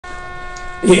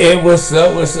Yeah, what's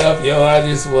up, yo? I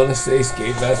just want to say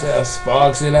skate myself,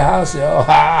 Sparks in the house, yo.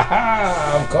 Ha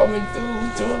ha, I'm coming through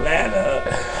to Atlanta.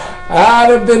 I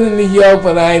done been in New York,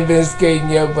 but I ain't been skating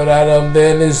yet, but I done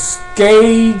been in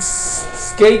Skate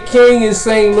King in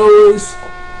St. Louis.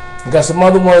 Got some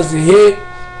other ones to hit.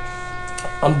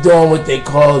 I'm doing what they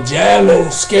call jamming,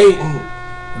 skating.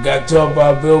 Got to talk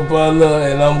about Bill Butler,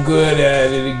 and I'm good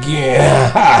at it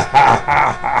again.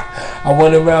 I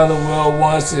went around the world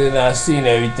once, and I seen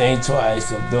everything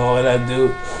twice. I'm doing what I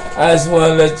do. I just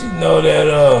want to let you know that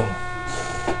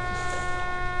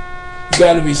you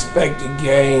gotta respect the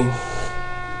game.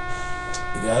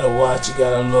 You gotta watch. You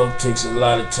gotta look. It takes a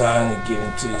lot of time to get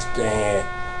into this thing.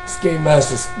 Skate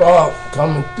Master Spark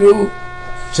coming through.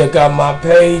 Check out my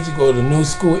page. Go to New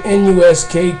School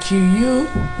NUSKQU,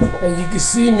 and you can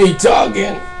see me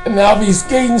talking. And I'll be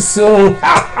skating soon.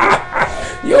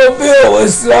 Yo, Bill,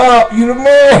 what's up? You the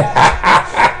man?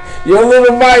 Yo,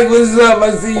 little Mike, what's up?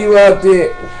 I see you out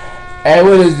there. Hey,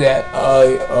 what is that?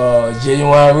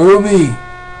 Genuine Ruby.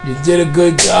 You did a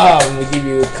good job. I'm gonna give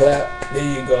you a clap. There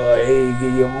you go. Hey,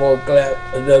 give you more clap.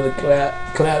 Another clap.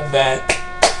 Clap back.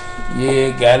 Yeah,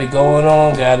 got it going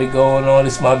on, got it going on.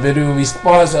 It's my video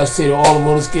response. I say to all the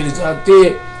roller skaters out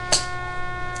there,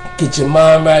 get your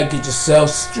mind right, get yourself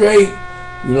straight.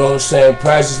 You know what I'm saying?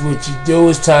 Practice what you do.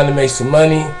 It's time to make some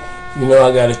money. You know,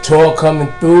 I got a tour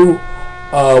coming through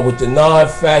with the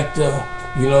Nod Factor.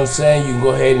 You know what I'm saying? You can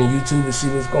go ahead and YouTube and see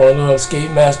what's going on.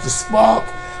 Skate Master Spark,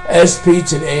 SP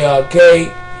to the ARK.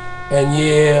 And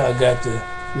yeah, I got the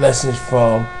lessons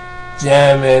from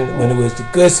jamming when it was the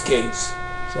good skates.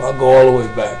 So I go all the way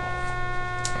back,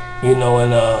 you know,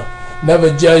 and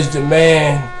never judge the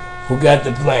man who got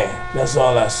the plan. That's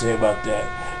all I say about that.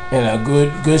 And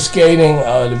good skating.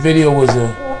 The video was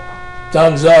a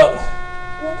thumbs up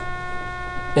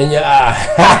in your eye.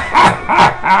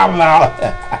 I'm out.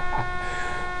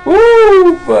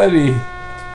 Woo, buddy.